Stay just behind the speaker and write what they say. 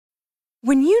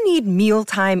When you need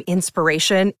mealtime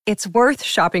inspiration, it's worth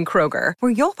shopping Kroger,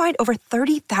 where you'll find over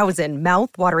 30,000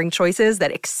 mouth-watering choices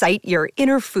that excite your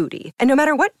inner foodie. And no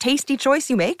matter what tasty choice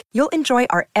you make, you'll enjoy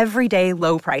our everyday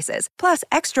low prices, plus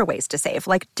extra ways to save,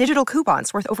 like digital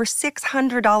coupons worth over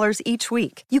 $600 each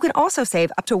week. You can also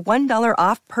save up to $1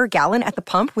 off per gallon at the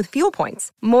pump with fuel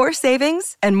points. More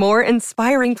savings and more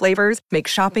inspiring flavors make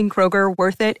shopping Kroger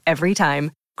worth it every time.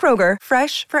 Kroger,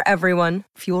 fresh for everyone.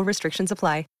 Fuel restrictions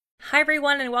apply. Hi,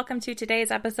 everyone, and welcome to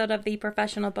today's episode of the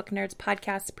Professional Book Nerds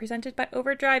podcast presented by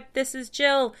Overdrive. This is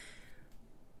Jill.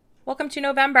 Welcome to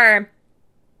November.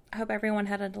 I hope everyone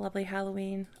had a lovely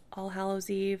Halloween, All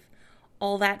Hallows Eve,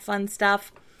 all that fun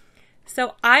stuff.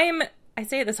 So I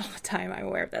say this all the time, I'm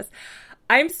aware of this.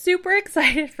 I'm super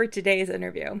excited for today's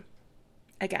interview.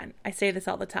 Again, I say this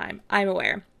all the time, I'm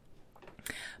aware.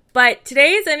 But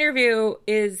today's interview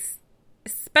is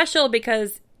special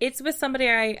because it's with somebody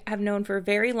I have known for a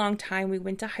very long time. We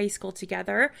went to high school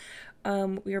together.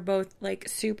 We were both like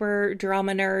super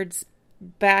drama nerds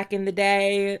back in the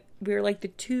day. We were like the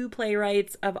two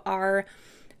playwrights of our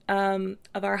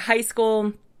high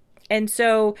school. And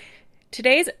so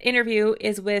today's interview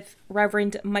is with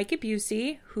Reverend Micah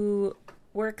Busey, who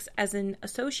works as an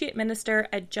associate minister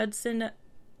at Judson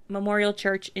Memorial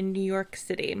Church in New York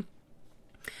City.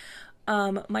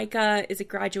 Micah is a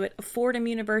graduate of Fordham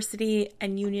University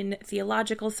and Union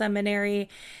Theological Seminary,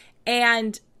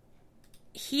 and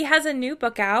he has a new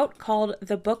book out called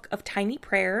The Book of Tiny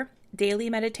Prayer, Daily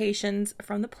Meditations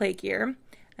from the Plague Year.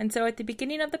 And so at the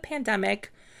beginning of the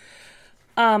pandemic,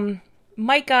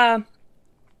 Micah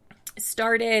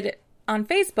started on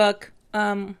Facebook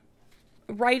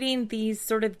writing these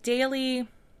sort of daily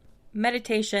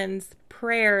meditations,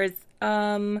 prayers,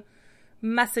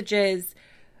 messages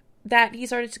that he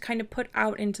started to kind of put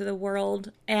out into the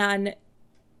world. And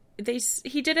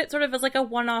he did it sort of as like a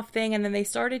one-off thing, and then they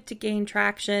started to gain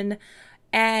traction.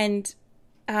 And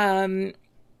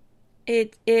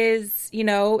it is, you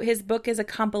know, his book is a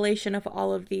compilation of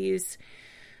all of these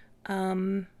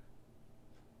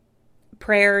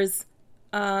prayers.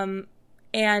 And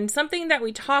something that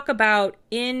we talk about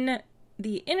in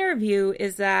the interview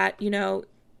is that, you know,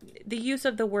 the use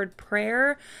of the word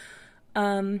prayer.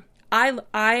 I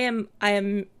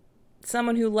am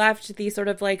someone who left the sort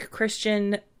of like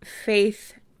Christian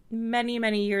faith many,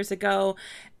 many years ago.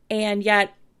 And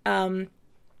yet,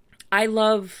 I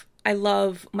love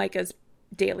Micah's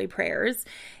daily prayers,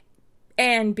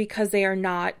 and because they are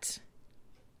not,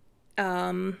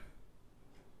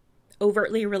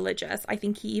 overtly religious. I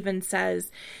think he even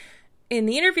says in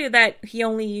the interview that he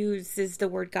only uses the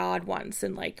word God once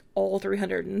in like all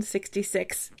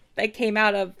 366 that came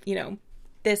out of, you know,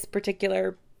 this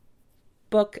particular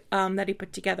book that he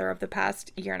put together of the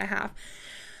past year and a half.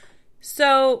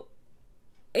 So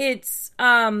it's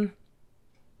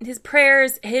his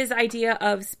prayers, his idea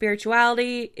of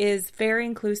spirituality is very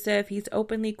inclusive. He's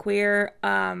openly queer.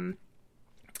 And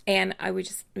we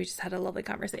just had a lovely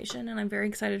conversation, and I'm very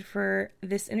excited for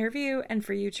this interview and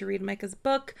for you to read Micah's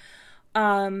book.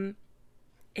 I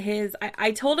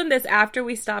told him this after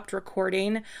we stopped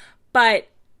recording, but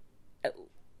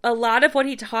a lot of what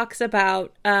he talks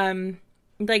about,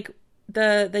 like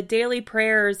the daily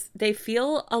prayers, they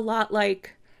feel a lot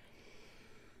like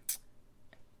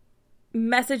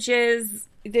messages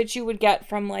that you would get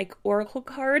from like oracle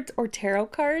cards or tarot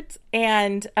cards.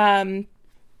 And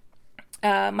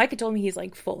Micah told me he's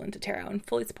like full into tarot and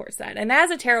fully supports that. And as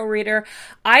a tarot reader,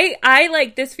 I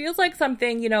like, this feels like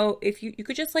something, you know, if you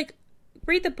could just like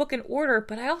read the book in order,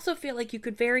 but I also feel like you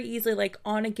could very easily, like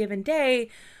on a given day,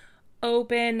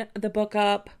 open the book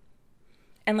up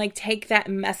and like take that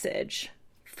message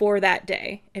for that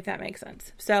day, if that makes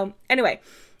sense. So anyway,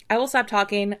 I will stop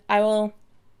talking. I will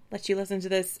let you listen to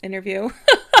this interview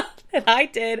that I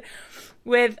did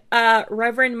with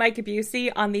Reverend Micah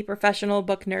Busey on the Professional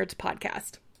Book Nerds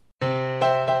podcast.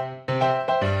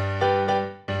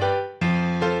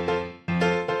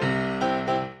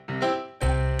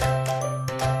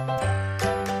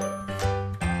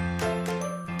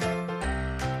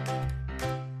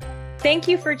 Thank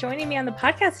you for joining me on the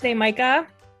podcast today, Micah.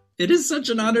 It is such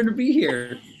an honor to be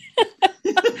here.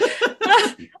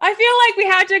 I feel like we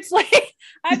have to explain.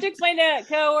 I have to explain to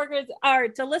coworkers or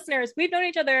to listeners. We've known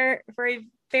each other for a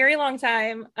very long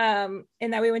time,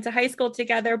 in that we went to high school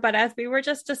together. But as we were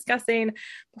just discussing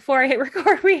before I hit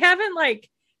record, we haven't like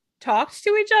talked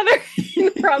to each other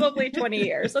in probably 20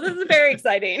 years. So this is very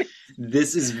exciting.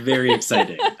 This is very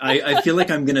exciting. I feel like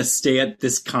I'm going to stay at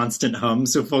this constant hum,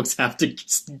 so folks have to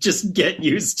just get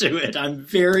used to it. I'm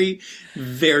very,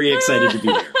 very excited to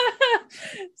be here.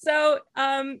 So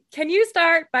can you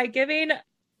start by giving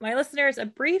my listeners a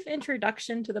brief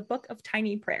introduction to the Book of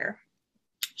Tiny Prayer.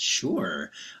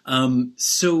 Sure.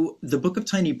 So the Book of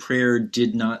Tiny Prayer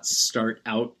did not start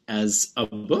out as a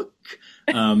book.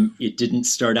 It didn't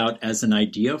start out as an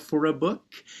idea for a book.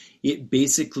 It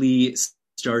basically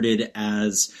started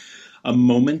as a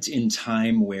moment in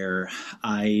time where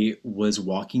I was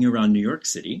walking around New York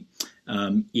City.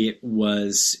 It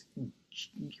was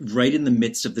right in the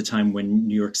midst of the time when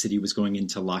New York City was going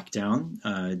into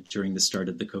lockdown during the start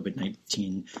of the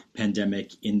COVID-19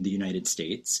 pandemic in the United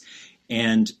States.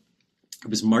 And it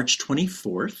was March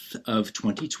 24th of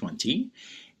 2020.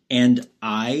 And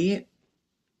I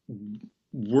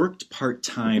worked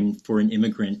part-time for an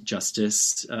immigrant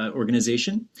justice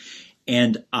organization.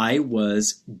 And I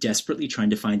was desperately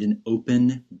trying to find an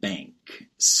open bank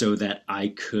so that I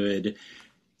could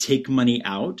take money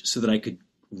out, so that I could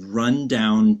run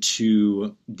down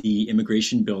to the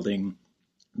immigration building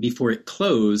before it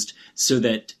closed, so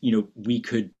that, we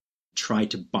could try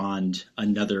to bond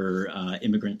another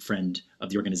immigrant friend of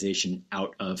the organization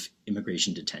out of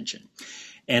immigration detention.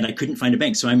 And I couldn't find a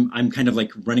bank. So I'm kind of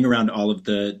like running around all of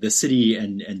the city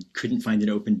and couldn't find an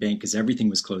open bank because everything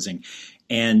was closing.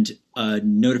 And a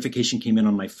notification came in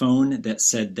on my phone that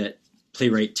said that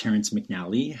playwright Terrence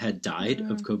McNally had died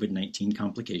of COVID-19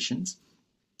 complications.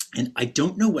 And I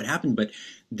don't know what happened, but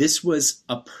this was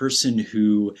a person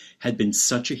who had been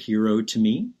such a hero to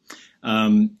me,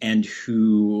 and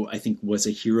who I think was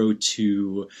a hero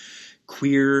to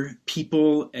queer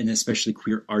people and especially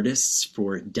queer artists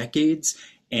for decades,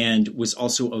 and was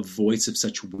also a voice of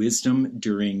such wisdom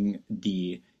during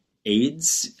the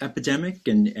AIDS epidemic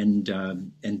and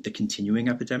the continuing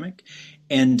epidemic.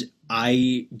 And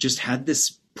I just had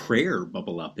this prayer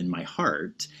bubble up in my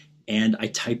heart. And I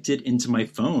typed it into my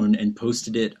phone and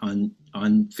posted it on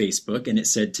Facebook, and it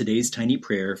said, "Today's tiny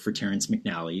prayer for Terrence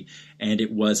McNally." And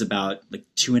it was about like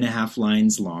 2.5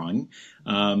 lines long.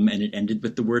 And it ended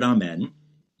with the word "Amen."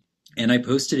 And I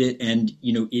posted it, and,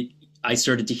 I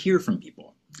started to hear from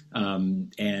people,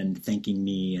 and thanking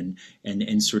me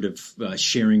and sort of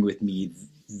sharing with me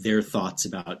their thoughts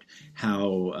about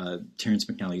how Terrence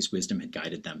McNally's wisdom had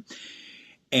guided them.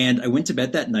 And I went to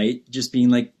bed that night just being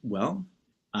like, well,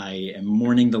 I am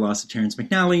mourning the loss of Terrence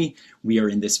McNally. We are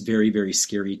in this very, very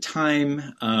scary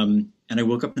time. And I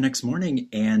woke up the next morning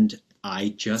and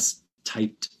I just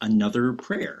typed another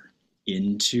prayer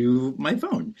into my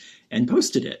phone and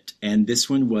posted it. And this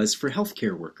one was for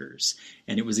healthcare workers.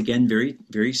 And it was, again, very,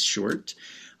 very short,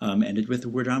 ended with the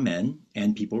word "Amen,"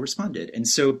 and people responded. And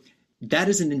so that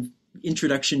is an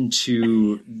introduction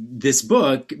to this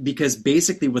book, because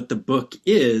basically what the book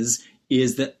is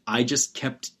that I just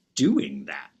kept doing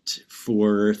that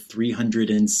for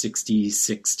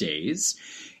 366 days.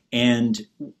 And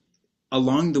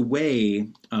along the way,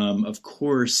 of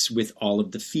course, with all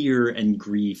of the fear and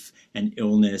grief and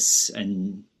illness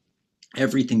and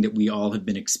everything that we all have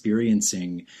been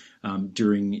experiencing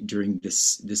during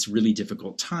this really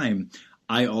difficult time,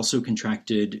 I also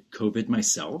contracted COVID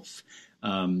myself.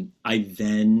 I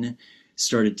then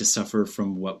started to suffer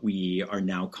from what we are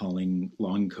now calling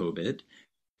long COVID.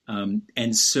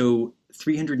 And so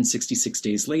 366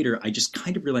 days later, I just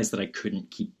kind of realized that I couldn't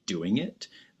keep doing it,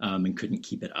 and couldn't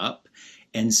keep it up.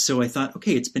 And so I thought,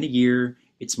 okay, it's been a year.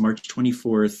 It's March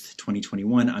 24th,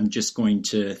 2021. I'm just going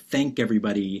to thank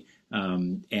everybody,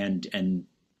 and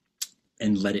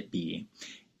let it be.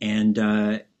 And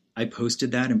I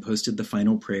posted that and posted the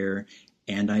final prayer.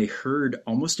 And I heard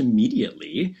almost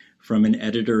immediately from an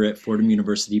editor at Fordham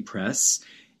University Press.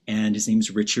 And his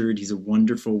name's Richard. He's a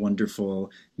wonderful,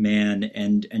 wonderful man.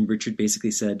 And Richard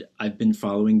basically said, "I've been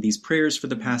following these prayers for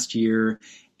the past year,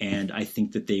 and I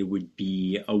think that they would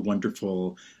be a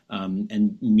wonderful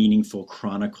and meaningful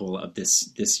chronicle of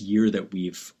this year that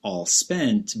we've all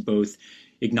spent, both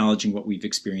acknowledging what we've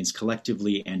experienced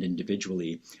collectively and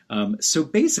individually." So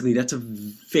basically, that's a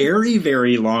very,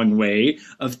 very long way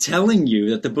of telling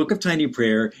you that the Book of Tiny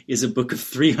Prayer is a book of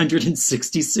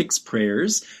 366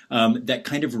 prayers that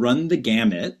kind of run the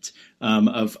gamut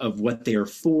of what they are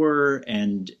for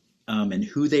and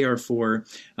who they are for.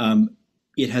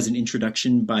 It has an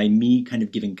introduction by me kind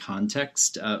of giving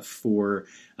context for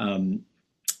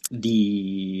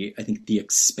the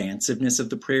expansiveness of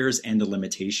the prayers and the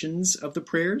limitations of the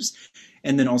prayers.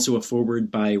 And then also a foreword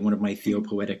by one of my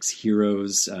Theopoetics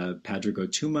heroes, Padraig Ó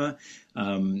Tuama,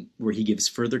 where he gives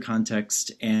further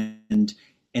context. And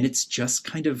it's just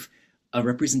kind of a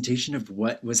representation of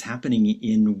what was happening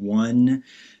in one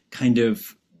kind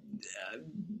of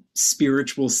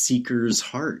spiritual seeker's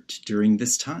heart during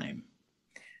this time.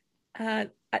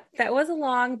 That was a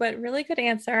long but really good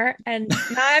answer. And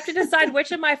now I have to decide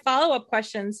which of my follow-up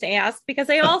questions to ask because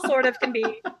they all sort of can be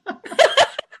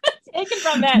taken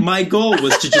from that. My goal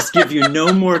was to just give you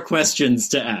no more questions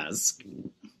to ask.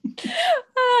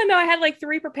 Oh no, I had like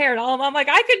 3 prepared. All of them. I'm like,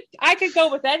 I could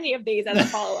go with any of these as a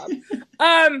follow-up.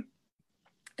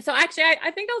 So actually,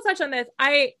 I think I'll touch on this.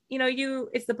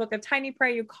 It's the Book of Tiny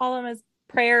Prayer. You call them as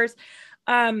prayers.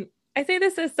 I say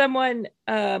this as someone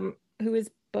who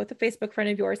is both a Facebook friend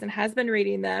of yours and has been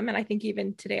reading them. And I think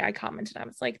even today I commented, I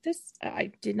was like,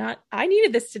 I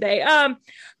needed this today.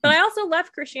 But I also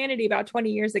left Christianity about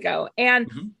 20 years ago. And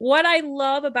what I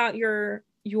love about your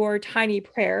tiny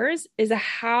prayers is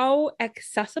how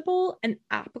accessible and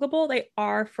applicable they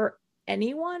are for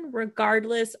anyone,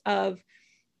 regardless of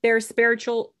their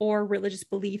spiritual or religious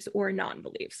beliefs or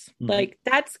non-beliefs. Like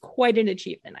that's quite an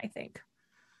achievement, I think.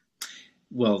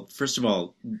 Well, first of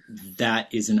all,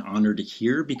 that is an honor to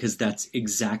hear because that's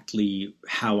exactly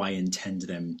how I intend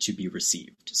them to be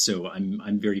received. So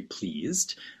I'm very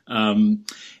pleased. And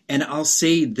I'll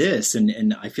say this,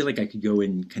 and I feel like I could go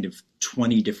in kind of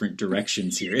 20 different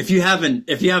directions here. If you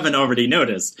haven't already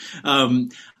noticed,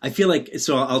 I feel like,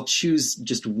 so I'll choose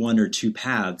just one or two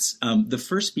paths. The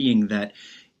first being that,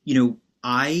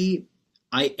 I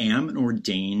am an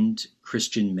ordained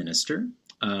Christian minister.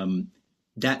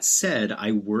 That said,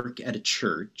 I work at a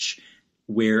church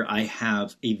where I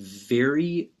have a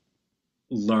very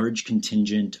large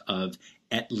contingent of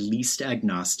at least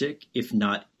agnostic, if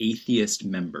not atheist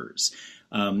members.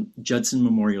 Judson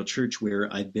Memorial Church,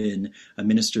 where I've been a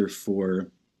minister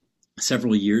for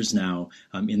several years now,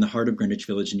 in the heart of Greenwich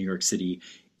Village in New York City,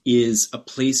 is a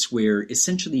place where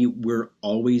essentially we're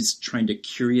always trying to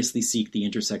curiously seek the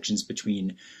intersections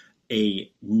between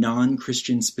a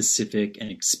non-Christian specific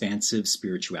and expansive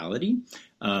spirituality,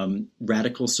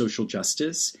 radical social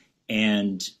justice,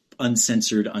 and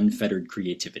uncensored, unfettered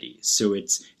creativity. So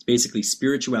it's basically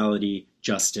spirituality,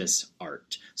 justice,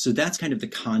 art. So that's kind of the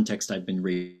context I've been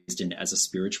raised in as a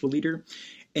spiritual leader.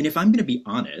 And if I'm going to be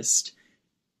honest,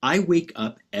 I wake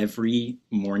up every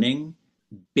morning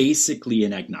basically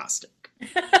an agnostic.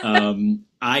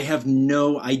 I have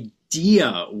no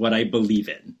idea what I believe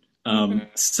in.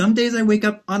 Some days I wake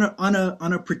up on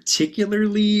a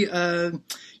particularly,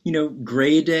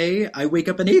 gray day, I wake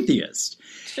up an atheist.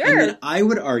 Sure. And then I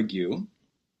would argue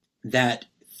that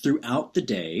throughout the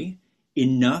day,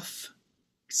 enough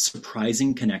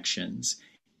surprising connections,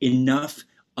 enough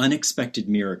unexpected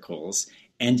miracles,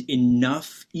 and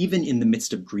enough, even in the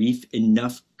midst of grief,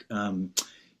 enough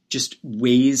just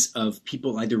ways of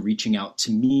people either reaching out to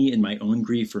me in my own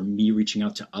grief or me reaching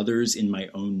out to others in my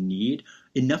own need.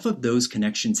 Enough of those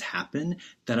connections happen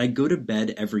that I go to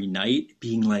bed every night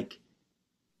being like,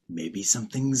 maybe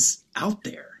something's out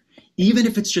there. Even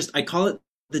if it's just, I call it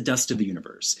the dust of the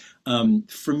universe.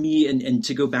 For me, and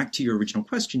to go back to your original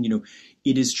question,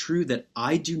 it is true that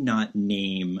I do not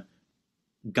name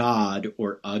God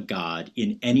or a God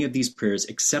in any of these prayers,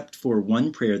 except for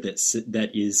one prayer that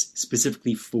is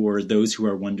specifically for those who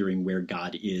are wondering where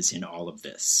God is in all of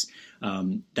this.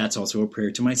 That's also a prayer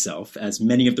to myself, as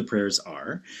many of the prayers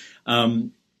are.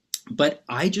 But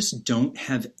I just don't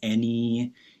have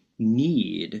any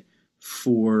need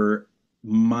for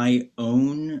my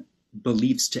own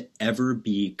beliefs to ever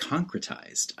be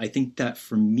concretized. I think that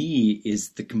for me is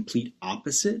the complete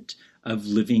opposite of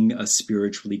living a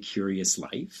spiritually curious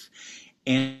life.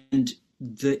 And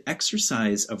the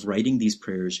exercise of writing these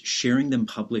prayers, sharing them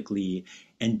publicly,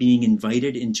 and being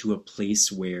invited into a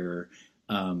place where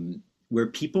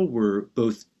people were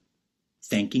both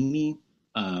thanking me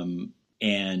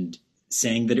and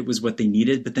saying that it was what they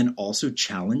needed, but then also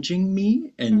challenging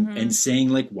me and saying,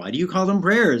 like, why do you call them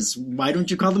prayers? Why don't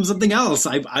you call them something else?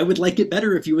 I would like it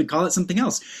better if you would call it something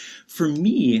else. For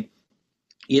me,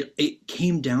 it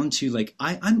came down to, like,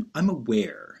 I'm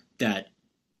aware that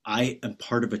I am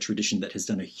part of a tradition that has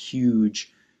done a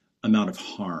huge amount of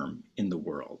harm in the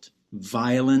world,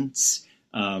 violence,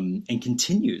 and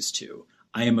continues to.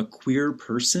 I am a queer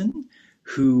person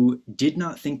who did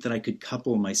not think that I could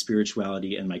couple my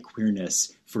spirituality and my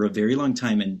queerness for a very long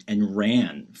time and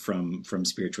ran from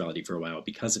spirituality for a while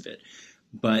because of it.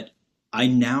 But I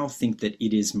now think that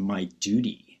it is my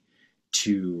duty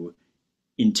to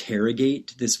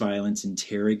interrogate this violence,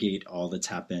 interrogate all that's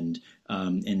happened,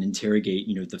 and interrogate,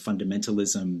 the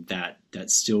fundamentalism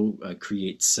that still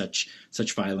creates such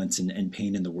violence and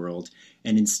pain in the world,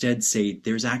 and instead say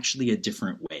there's actually a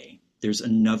different way. There's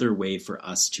another way for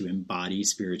us to embody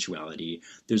spirituality.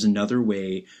 There's another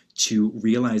way to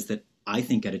realize that I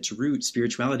think at its root,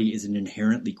 spirituality is an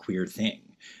inherently queer thing.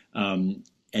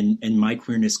 And my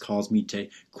queerness calls me to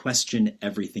question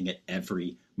everything at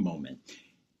every moment.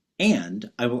 And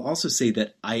I will also say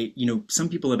that some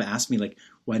people have asked me, like,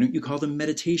 why don't you call them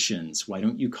meditations? Why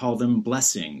don't you call them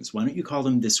blessings? Why don't you call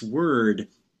them this word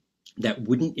that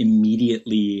wouldn't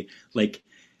immediately like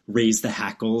raise the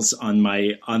hackles on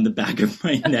the back of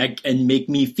my neck and make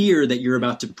me fear that you're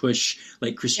about to push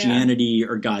like Christianity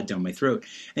or God down my throat?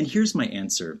 And here's my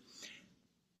answer.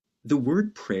 The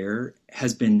word prayer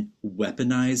has been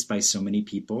weaponized by so many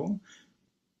people,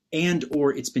 and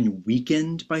or it's been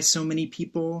weakened by so many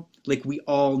people. Like, we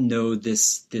all know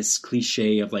this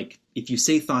cliche of like, if you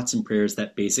say thoughts and prayers,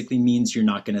 that basically means you're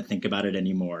not going to think about it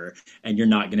anymore and you're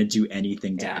not going to do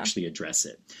anything to actually address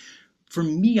it. For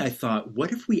me, I thought,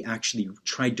 what if we actually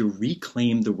tried to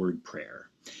reclaim the word prayer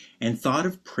and thought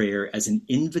of prayer as an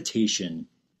invitation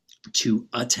to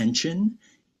attention,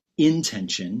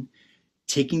 intention,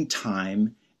 taking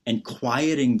time, and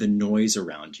quieting the noise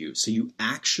around you so you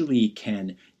actually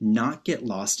can not get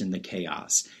lost in the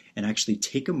chaos and actually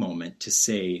take a moment to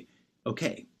say,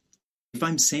 okay, if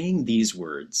I'm saying these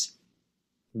words,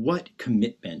 what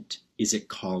commitment is it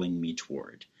calling me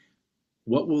toward?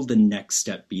 What will the next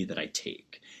step be that I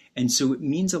take? And so it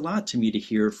means a lot to me to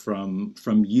hear from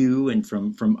you and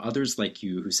from others like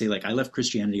you who say, like, I left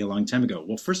Christianity a long time ago.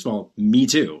 Well, first of all, me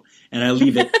too. And I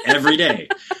leave it every day.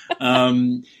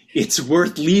 It's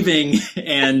worth leaving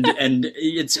and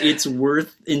it's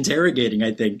worth interrogating,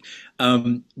 I think.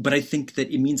 But I think that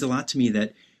it means a lot to me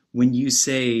that when you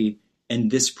say, and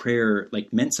this prayer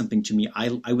like meant something to me,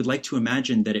 I would like to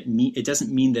imagine that it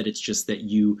doesn't mean that it's just that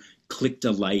you clicked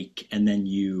a like and then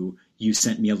you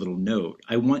sent me a little note.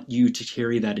 I want you to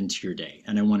carry that into your day,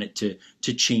 and I want it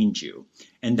to change you.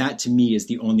 And that to me is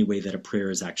the only way that a prayer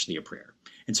is actually a prayer.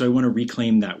 And so I want to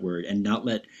reclaim that word and not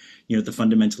let the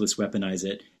fundamentalists weaponize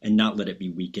it, and not let it be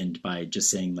weakened by just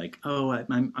saying like, oh,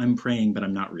 I'm praying, but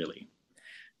I'm not really.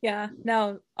 Yeah,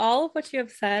 no, all of what you have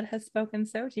said has spoken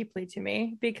so deeply to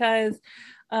me because,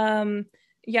 I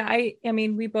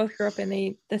mean, we both grew up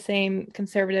in the same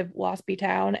conservative waspy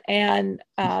town, and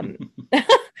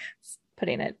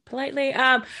putting it politely,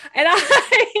 and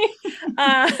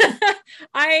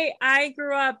I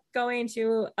grew up going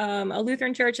to a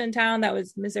Lutheran church in town that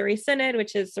was Missouri Synod,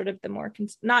 which is sort of the more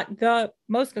not the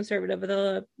most conservative of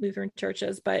the Lutheran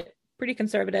churches, but pretty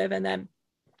conservative. And then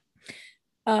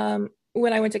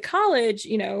when I went to college,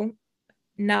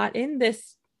 not in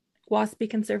this waspy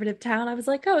conservative town, I was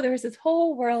like, oh, there's this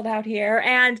whole world out here.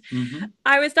 And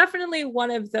I was definitely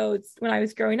one of those, when I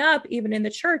was growing up, even in the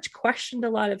church, questioned a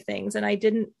lot of things. And I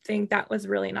didn't think that was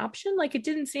really an option. Like, it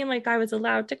didn't seem like I was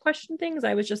allowed to question things.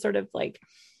 I was just sort of like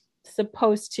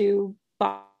supposed to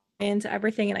buy into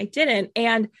everything, and I didn't.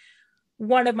 And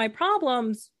one of my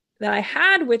problems that I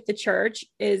had with the church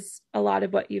is a lot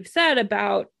of what you've said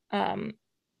about,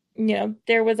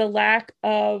 there was a lack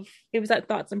of, it was that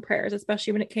thoughts and prayers,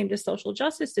 especially when it came to social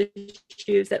justice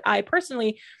issues that I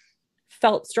personally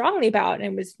felt strongly about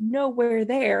and was nowhere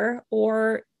there,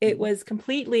 or it was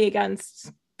completely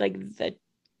against like the,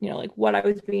 like what I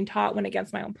was being taught went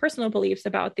against my own personal beliefs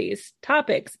about these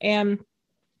topics. And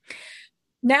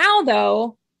now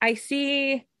though, I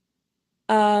see,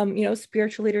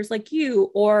 spiritual leaders like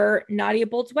you or Nadia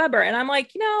Bolz-Weber, and I'm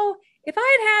like, if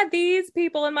I had these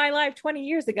people in my life 20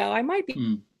 years ago, I might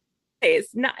be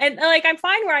not, and like, I'm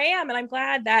fine where I am. And I'm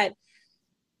glad that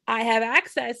I have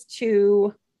access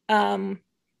to,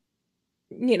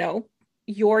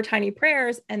 your tiny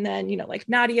prayers, and then, like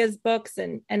Nadia's books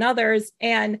and others.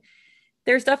 And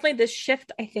there's definitely this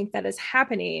shift, I think, that is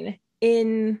happening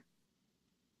in,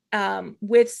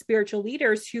 with spiritual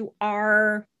leaders who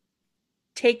are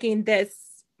taking this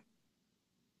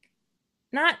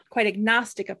not quite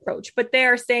agnostic approach, but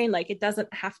they're saying like, it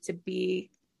doesn't have to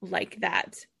be like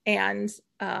that. And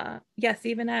yes,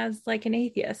 even as like an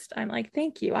atheist, I'm like,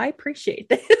 thank you. I appreciate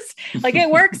this. Like, it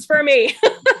works for me.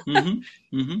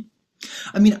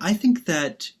 I mean, I think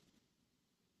that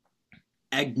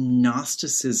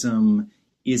agnosticism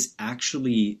is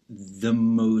actually the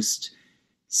most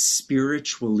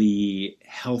spiritually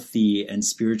healthy and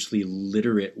spiritually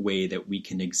literate way that we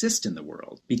can exist in the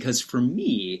world. Because for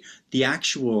me, the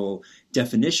actual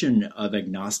definition of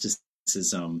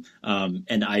agnosticism,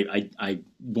 and I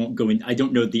won't go in, I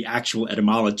don't know the actual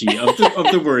etymology of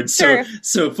the word. Sure.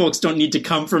 So folks don't need to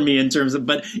come for me in terms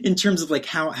of like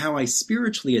how I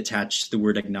spiritually attach to the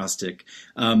word agnostic,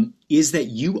 is that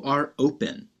you are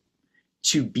open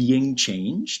to being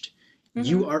changed.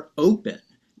 You are open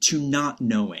to not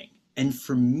knowing. And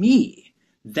for me,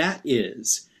 that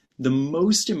is the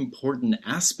most important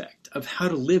aspect of how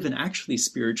to live an actually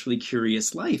spiritually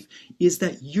curious life is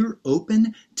that you're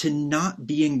open to not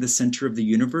being the center of the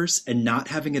universe and not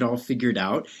having it all figured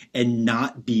out and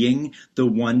not being the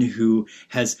one who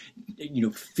has,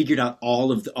 figured out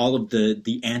all of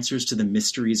the answers to the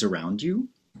mysteries around you.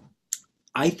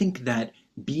 I think that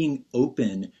being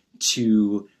open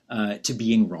to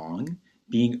being wrong,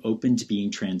 being open to being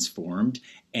transformed,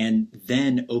 and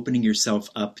then opening yourself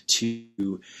up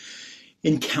to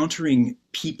encountering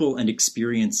people and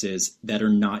experiences that are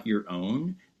not your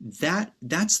own,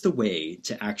 that's the way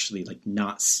to actually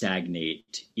not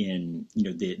stagnate in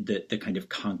the kind of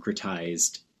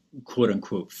concretized quote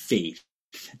unquote faith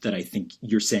that I think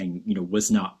you're saying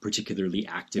was not particularly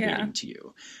activating to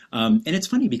you. And it's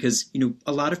funny because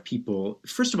a lot of people,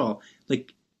 first of all,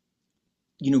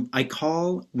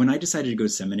 when I decided to go to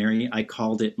seminary, I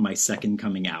called it my second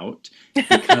coming out,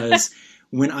 because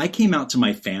when I came out to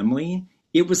my family,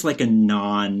 it was like a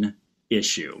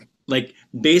non-issue.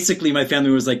 Basically my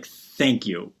family was like, thank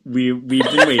you. We've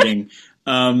been waiting.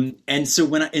 And so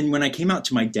when I came out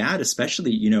to my dad,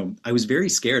 especially, I was very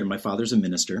scared. My father's a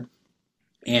minister.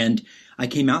 And I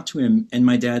came out to him and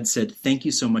my dad said, thank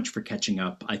you so much for catching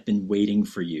up. I've been waiting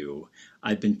for you.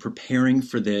 I've been preparing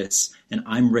for this and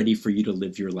I'm ready for you to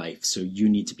live your life. So you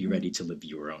need to be ready to live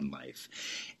your own life.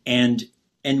 And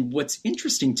what's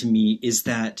interesting to me is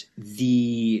that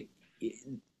the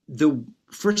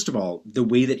first of all, the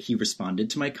way that he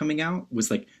responded to my coming out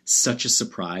was such a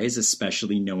surprise,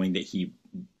 especially knowing that he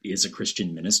is a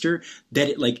Christian minister, that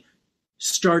it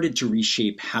started to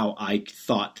reshape how I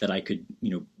thought that I could,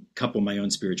 couple my own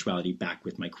spirituality back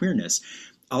with my queerness.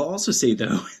 I'll also say,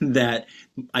 though, that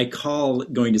I call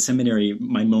going to seminary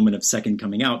my moment of second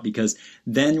coming out, because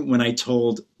then when I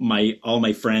told all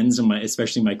my friends and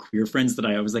especially my queer friends that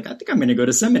I was like, I think I'm going to go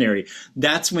to seminary.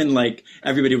 That's when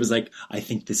everybody was like, I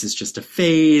think this is just a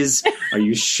phase. Are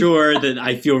you sure? That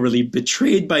I feel really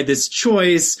betrayed by this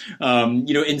choice.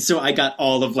 And so I got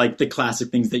all of the classic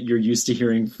things that you're used to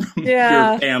hearing from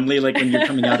your family, when you're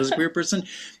coming out as a queer person.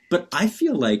 But I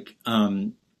feel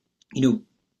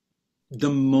the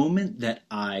moment that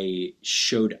I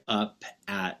showed up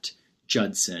at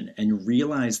Judson and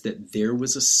realized that there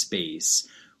was a space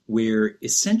where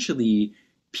essentially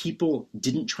people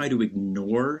didn't try to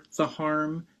ignore the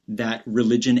harm that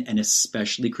religion and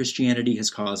especially Christianity has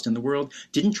caused in the world,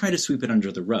 didn't try to sweep it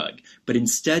under the rug, but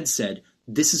instead said,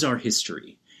 this is our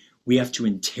history. We have to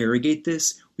interrogate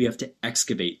this. We have to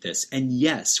excavate this. And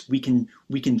yes, we can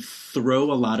throw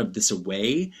a lot of this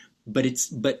away, but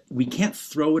we can't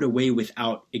throw it away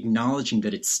without acknowledging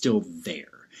that it's still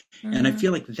there. Mm-hmm. And I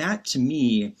feel like that to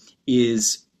me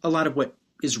is a lot of what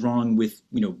is wrong with,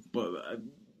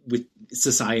 with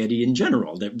society in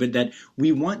general, that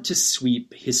we want to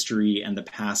sweep history and the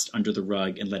past under the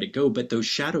rug and let it go, but those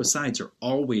shadow sides are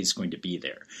always going to be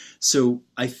there. So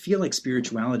I feel like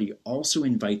spirituality also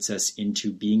invites us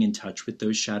into being in touch with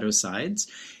those shadow sides.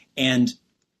 And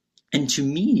to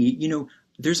me,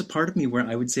 there's a part of me where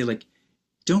I would say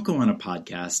don't go on a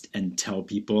podcast and tell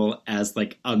people as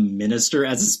a minister,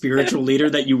 as a spiritual leader,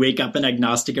 that you wake up an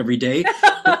agnostic every day.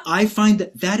 But I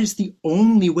find that is the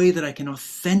only way that I can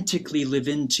authentically live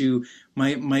into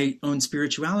my own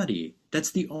spirituality.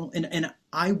 That's the only, and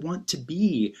I want to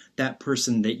be that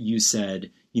person that you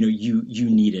said, you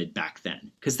needed back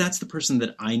then, because that's the person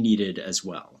that I needed as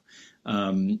well.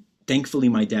 Thankfully,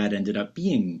 my dad ended up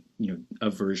being,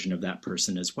 a version of that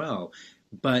person as well.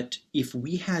 But if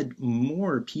we had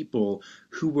more people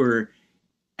who were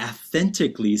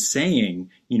authentically saying,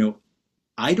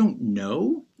 I don't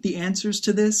know the answers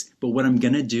to this, but what I'm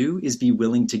going to do is be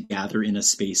willing to gather in a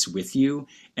space with you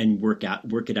and work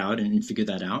it out and figure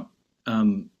that out,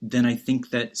 then I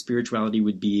think that spirituality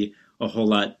would be a whole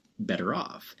lot better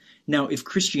off. Now, if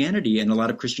Christianity and a lot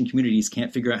of Christian communities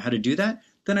can't figure out how to do that,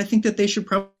 then I think that they should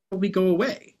probably go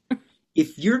away.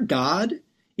 If you're God,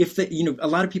 a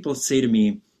lot of people say to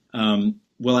me,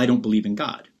 well, I don't believe in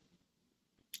God.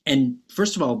 And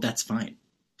first of all, that's fine.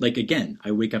 Again,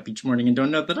 I wake up each morning and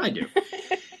don't know that I do.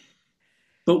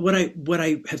 But what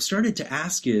I have started to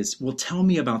ask is, well, tell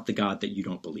me about the God that you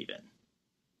don't believe in.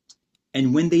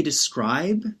 And when they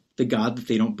describe the God that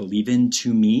they don't believe in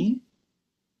to me,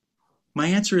 my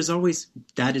answer is always,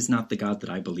 that is not the God that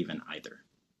I believe in either.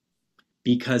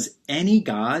 Because any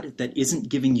God that isn't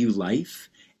giving you life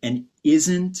and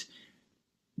isn't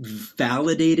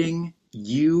validating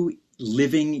you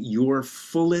living your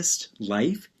fullest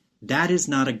life, that is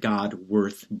not a God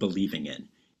worth believing in.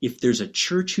 If there's a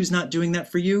church who's not doing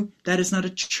that for you, that is not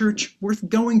a church worth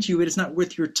going to. It is not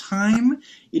worth your time.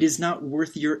 It is not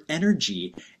worth your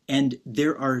energy. And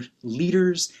there are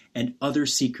leaders and other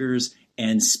seekers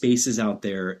and spaces out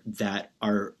there that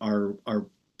are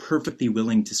perfectly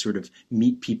willing to sort of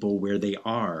meet people where they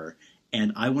are.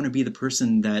 And I want to be the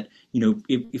person that,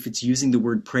 if it's using the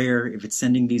word prayer, if it's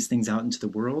sending these things out into the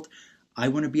world, I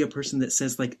want to be a person that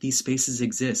says, like, these spaces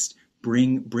exist.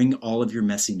 Bring all of your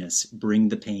messiness, bring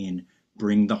the pain,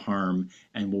 bring the harm,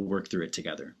 and we'll work through it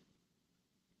together.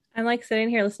 I'm like sitting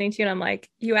here listening to you and I'm like,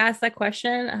 you asked that question.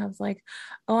 And I was like,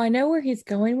 oh, I know where he's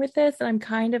going with this. And I'm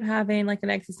kind of having like an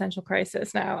existential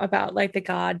crisis now about like the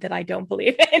God that I don't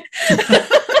believe in.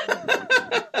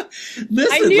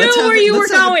 Listen, I knew where you were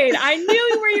going. I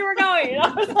knew where you were going.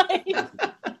 I was like,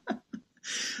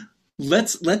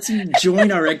 let's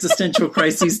join our existential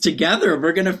crises together.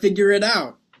 We're going to figure it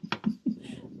out.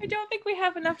 I don't think we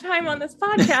have enough time on this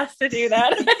podcast to do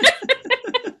that.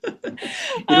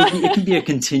 It can be a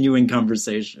continuing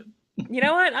conversation. You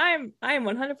know what? I am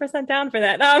 100% down for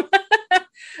that.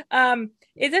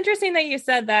 It's interesting that you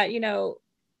said that,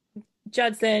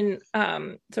 Judson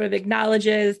sort of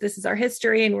acknowledges this is our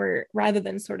history, and we're, rather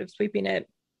than sort of sweeping it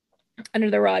under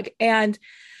the rug. And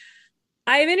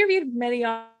I've interviewed many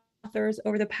authors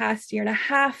over the past year and a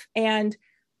half, and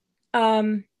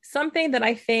something that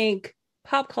I think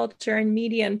pop culture and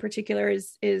media in particular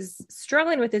is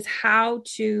struggling with is how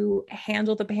to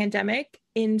handle the pandemic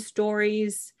in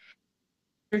stories,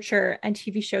 literature, and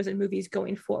TV shows and movies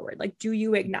going forward. Like, do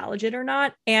you acknowledge it or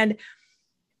not? And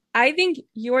I think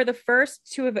you're the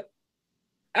first to have,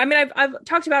 I've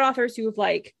talked about authors who have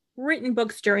like written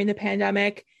books during the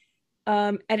pandemic,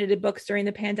 edited books during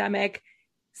the pandemic.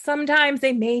 Sometimes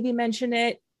they maybe mention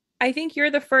it. I think you're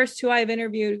the first who I've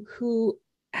interviewed who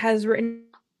has written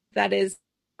that is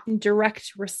in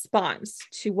direct response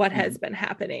to what has been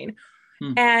happening.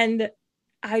 And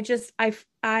I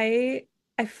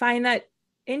find that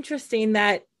interesting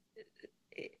that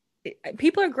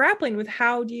people are grappling with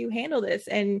how do you handle this.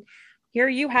 And here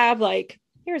you have like,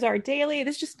 here's our daily,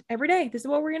 this is just every day, this is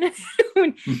what we're gonna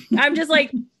do. I'm just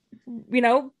like,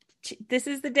 this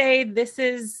is the day, this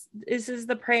is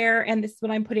the prayer, and this is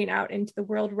what I'm putting out into the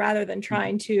world, rather than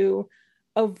trying to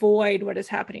avoid what is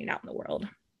happening out in the world.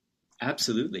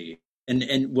 Absolutely. And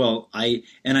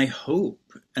I hope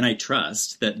and I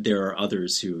trust that there are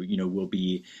others who,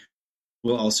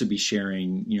 will also be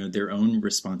sharing, their own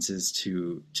responses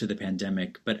to the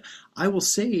pandemic. But I will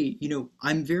say,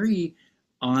 I'm very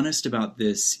honest about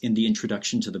this in the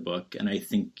introduction to the book. And I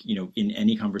think, in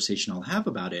any conversation I'll have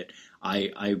about it,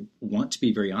 I want to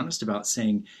be very honest about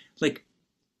saying, like,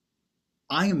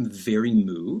 I am very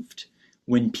moved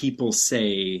when people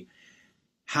say,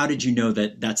 how did you know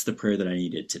that that's the prayer that I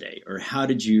needed today? Or how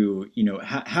did you,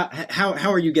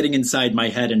 how are you getting inside my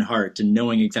head and heart and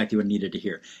knowing exactly what I needed to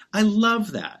hear? I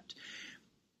love that.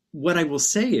 What I will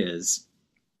say is,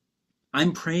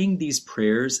 I'm praying these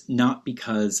prayers not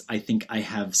because I think I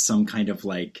have some kind of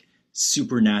like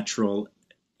supernatural,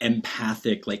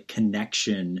 empathic like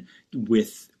connection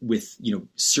with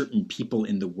certain people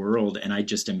in the world, and I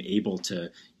just am able to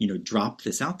drop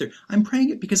this out there. I'm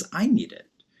praying it because I need it.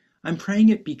 I'm praying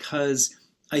it because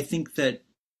I think that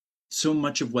so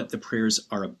much of what the prayers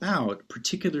are about,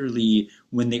 particularly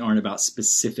when they aren't about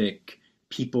specific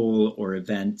people or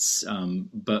events,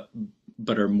 but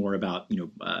are more about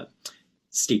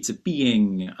states of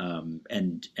being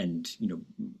and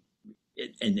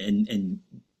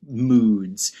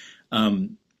moods.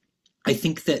 I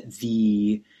think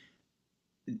that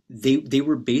they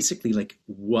were basically like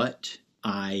what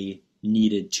I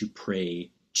needed to pray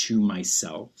to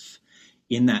myself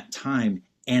in that time.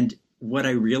 And what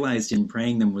I realized in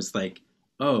praying them was like,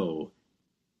 oh,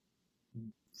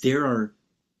 there are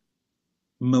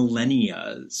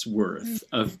millennia's worth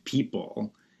of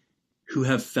people who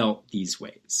have felt these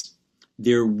ways.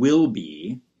 There will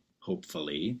be,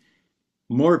 hopefully,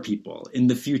 more people in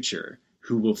the future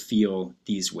who will feel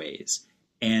these ways.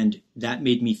 And that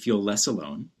made me feel less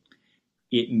alone.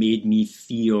 It made me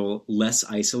feel less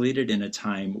isolated in a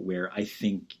time where I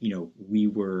think, we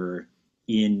were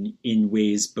in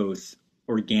ways both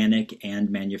organic and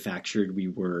manufactured. We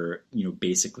were,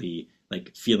 basically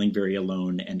like feeling very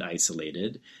alone and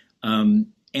isolated.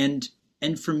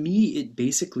 And for me, it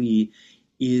basically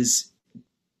is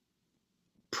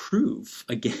proof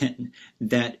again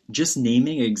that just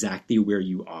naming exactly where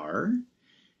you are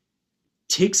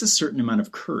takes a certain amount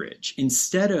of courage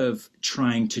instead of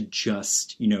trying to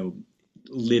just,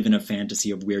 live in a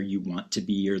fantasy of where you want to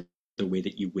be or the way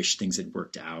that you wish things had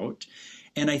worked out.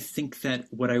 And I think that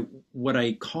what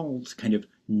I called kind of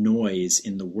noise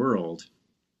in the world,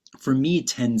 for me,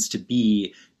 tends to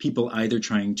be people either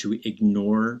trying to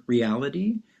ignore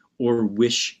reality or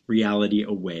wish reality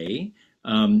away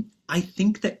I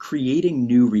think that creating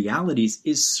new realities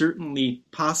is certainly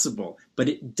possible, but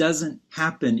it doesn't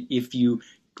happen if you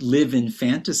live in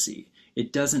fantasy.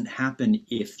 It doesn't happen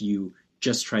if you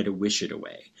just try to wish it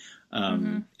away.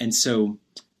 And so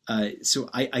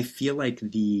I feel like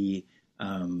the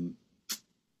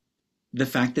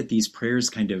fact that these prayers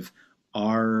kind of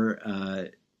are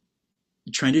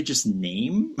trying to just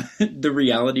name the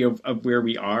reality of where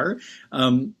we are,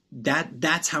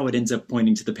 that's how it ends up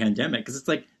pointing to the pandemic. Because it's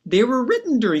like, they were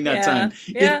written during that time.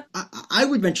 Yeah. I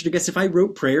would venture to guess if I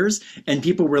wrote prayers and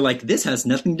people were like, this has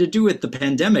nothing to do with the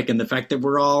pandemic and the fact that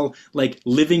we're all like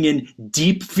living in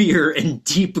deep fear and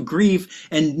deep grief,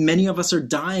 and many of us are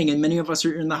dying and many of us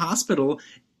are in the hospital,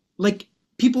 like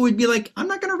people would be like, I'm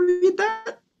not going to read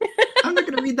that. I'm not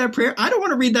going to read that prayer. I don't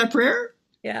want to read that prayer.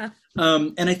 Yeah.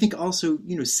 And I think also,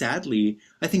 sadly,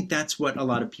 I think that's what a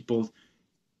lot of people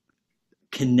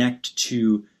connect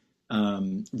to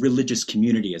religious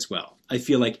community as well. I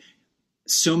feel like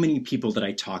so many people that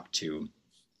I talk to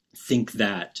think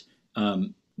that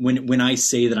when I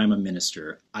say that I'm a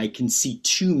minister, I can see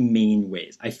two main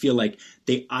ways. I feel like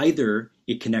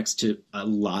it connects to a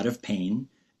lot of pain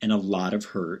and a lot of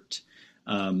hurt,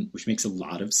 which makes a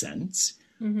lot of sense.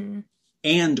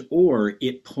 And or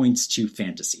it points to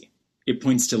fantasy. It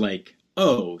points to like,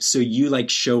 oh, so you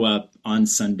like show up on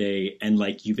Sunday and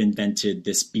like you've invented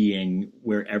this being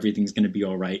where everything's going to be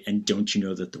all right. And don't you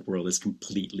know that the world is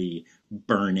completely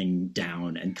burning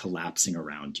down and collapsing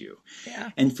around you? Yeah.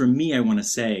 And for me, I want to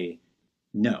say,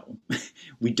 no,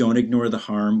 we don't ignore the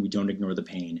harm. We don't ignore the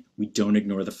pain. We don't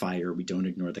ignore the fire. We don't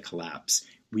ignore the collapse.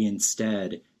 We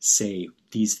instead say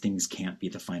these things can't be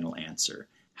the final answer.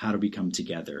 How do we come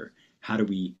together? How do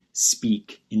we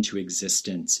speak into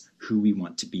existence who we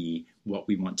want to be, what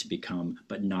we want to become,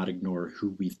 but not ignore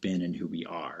who we've been and who we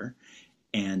are,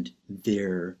 and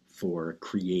therefore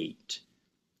create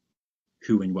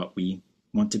who and what we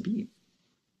want to be?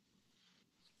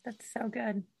 That's so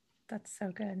good. That's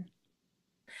so good.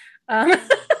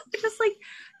 Just like,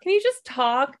 can you just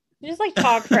talk? Just like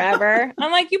talk forever.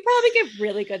 I'm like, you probably give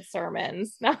really good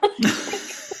sermons. No.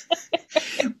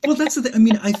 Well, that's the thing. I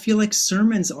mean, I feel like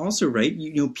sermons also, right?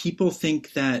 People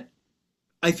think that,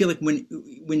 I feel like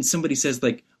when somebody says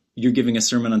like, you're giving a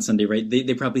sermon on Sunday, right?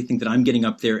 They probably think that I'm getting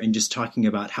up there and just talking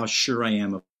about how sure I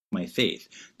am of my faith.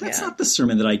 That's not the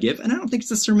sermon that I give. And I don't think it's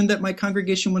the sermon that my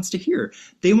congregation wants to hear.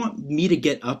 They want me to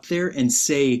get up there and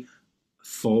say,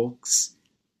 folks,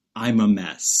 I'm a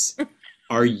mess.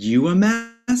 Are you a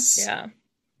mess? Yeah.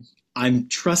 I'm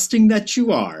trusting that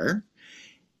you are.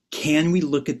 Can we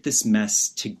look at this mess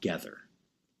together?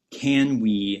 Can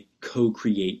we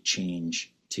co-create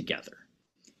change together?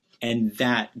 And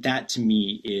that to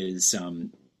me is,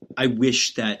 I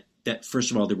wish that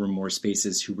first of all, there were more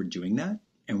spaces who were doing that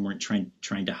and weren't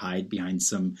trying to hide behind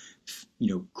some,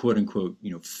 quote unquote,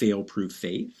 fail-proof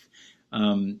faith.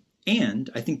 And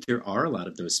I think there are a lot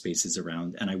of those spaces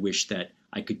around, and I wish that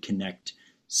I could connect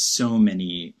so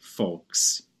many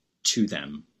folks to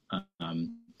them.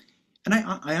 And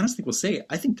I honestly will say,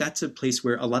 I think that's a place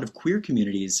where a lot of queer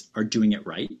communities are doing it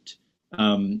right.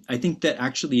 I think that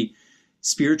actually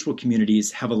spiritual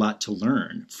communities have a lot to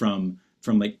learn from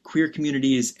like queer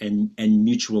communities and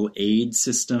mutual aid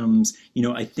systems.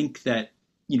 I think that,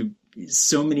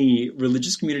 so many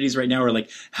religious communities right now are like,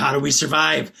 how do we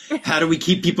survive? How do we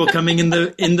keep people coming in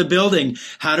the building?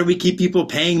 How do we keep people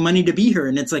paying money to be here?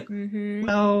 And it's like,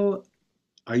 well,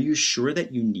 are you sure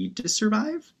that you need to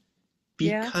survive?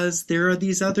 Because there are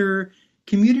these other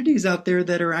communities out there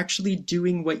that are actually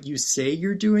doing what you say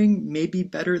you're doing, maybe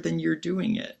better than you're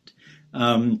doing it.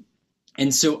 And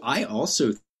so I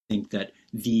also think that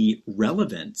the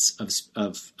relevance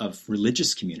of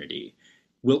religious community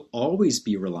will always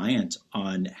be reliant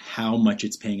on how much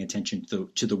it's paying attention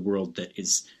to the world that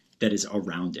is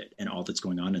around it and all that's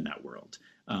going on in that world.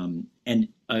 And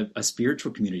a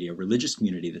spiritual community, a religious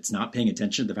community that's not paying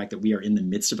attention to the fact that we are in the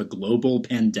midst of a global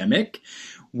pandemic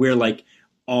where like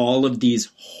all of these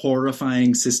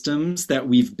horrifying systems that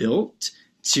we've built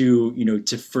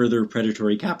to further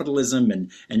predatory capitalism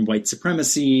and white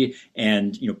supremacy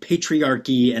and,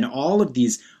 patriarchy and all of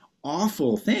these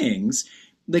awful things,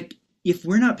 like if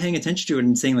we're not paying attention to it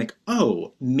and saying like,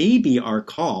 oh, maybe our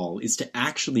call is to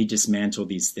actually dismantle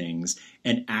these things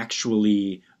and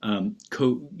actually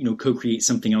co-create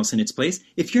something else in its place.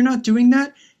 If you're not doing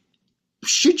that,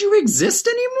 should you exist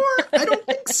anymore? I don't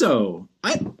think so.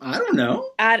 I don't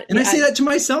know. I say that to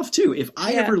myself too. If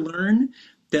I ever learn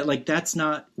that like that's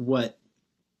not what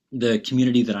the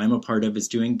community that I'm a part of is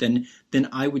doing, then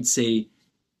I would say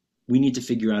we need to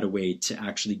figure out a way to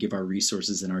actually give our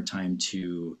resources and our time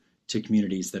to to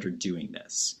communities that are doing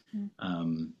this.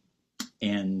 And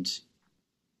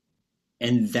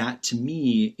that to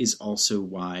me is also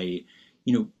why,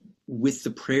 with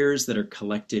the prayers that are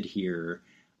collected here,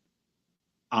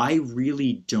 I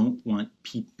really don't want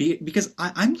people, because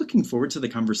I'm looking forward to the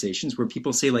conversations where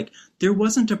people say, like, there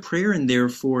wasn't a prayer in there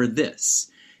for this.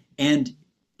 And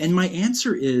my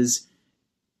answer is,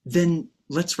 then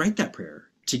let's write that prayer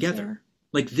together. Yeah.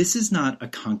 Like, this is not a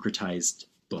concretized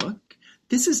book.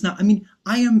 This is not,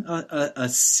 I am a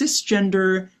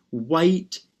cisgender,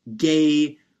 white,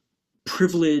 gay,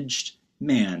 privileged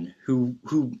man who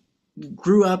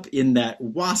grew up in that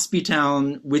waspy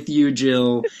town with you,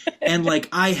 Jill. And like,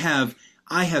 I have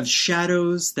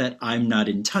shadows that I'm not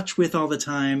in touch with all the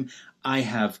time. I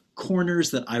have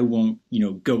corners that I won't,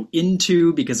 go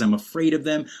into because I'm afraid of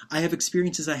them. I have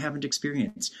experiences I haven't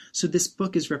experienced. So this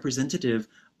book is representative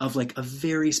of like a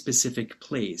very specific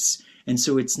place. And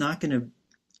so it's not going to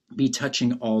be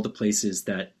touching all the places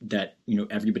that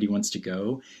everybody wants to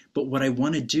go. But what I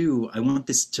want to do, I want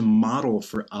this to model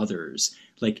for others.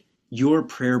 Like, your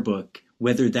prayer book,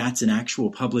 whether that's an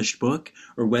actual published book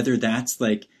or whether that's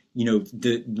like,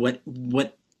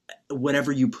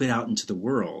 whatever you put out into the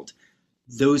world,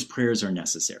 those prayers are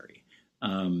necessary.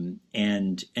 And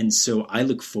so I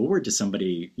look forward to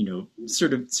somebody,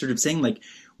 sort of saying like,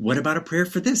 what about a prayer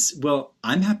for this? Well,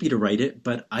 I'm happy to write it,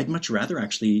 but I'd much rather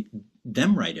actually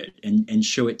them write it and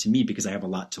show it to me, because I have a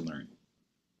lot to learn.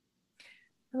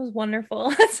 That was wonderful.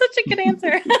 That's such a good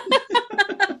answer.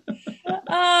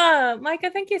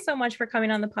 Micah, thank you so much for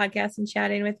coming on the podcast and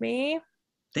chatting with me.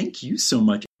 Thank you so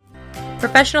much.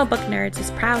 Professional Book Nerds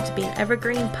is proud to be an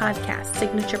Evergreen Podcast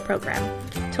signature program.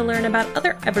 To learn about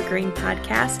other Evergreen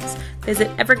podcasts, visit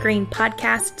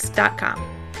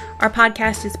evergreenpodcasts.com. Our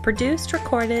podcast is produced,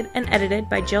 recorded, and edited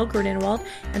by Jill Grunenwald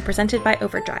and presented by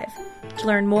Overdrive. To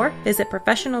learn more, visit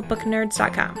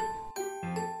professionalbooknerds.com.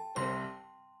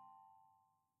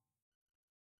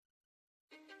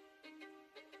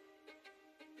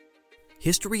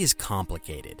 History is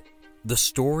complicated. The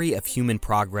story of human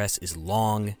progress is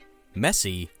long,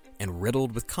 messy, and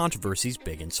riddled with controversies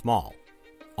big and small.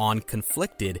 On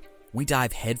Conflicted, we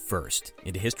dive headfirst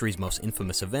into history's most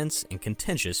infamous events and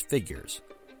contentious figures.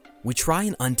 We try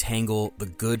and untangle the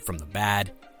good from the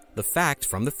bad, the fact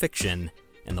from the fiction,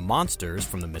 and the monsters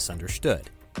from the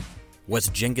misunderstood. Was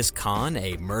Genghis Khan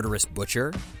a murderous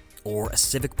butcher or a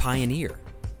civic pioneer?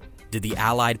 Did the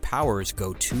Allied powers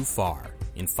go too far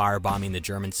in firebombing the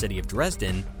German city of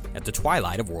Dresden at the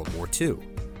twilight of World War II?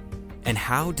 And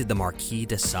how did the Marquis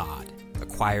de Sade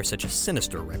acquire such a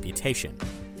sinister reputation?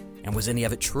 And was any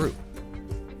of it true?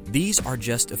 These are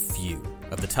just a few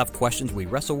of the tough questions we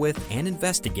wrestle with and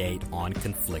investigate on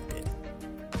Conflicted.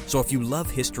 So if you love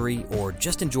history or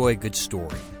just enjoy a good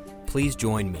story, please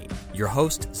join me, your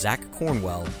host, Zach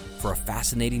Cornwell, for a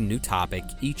fascinating new topic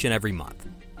each and every month.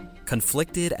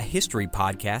 Conflicted, a history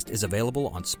podcast, is available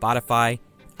on Spotify,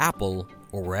 Apple,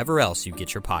 or wherever else you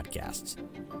get your podcasts.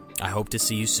 I hope to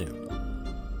see you soon.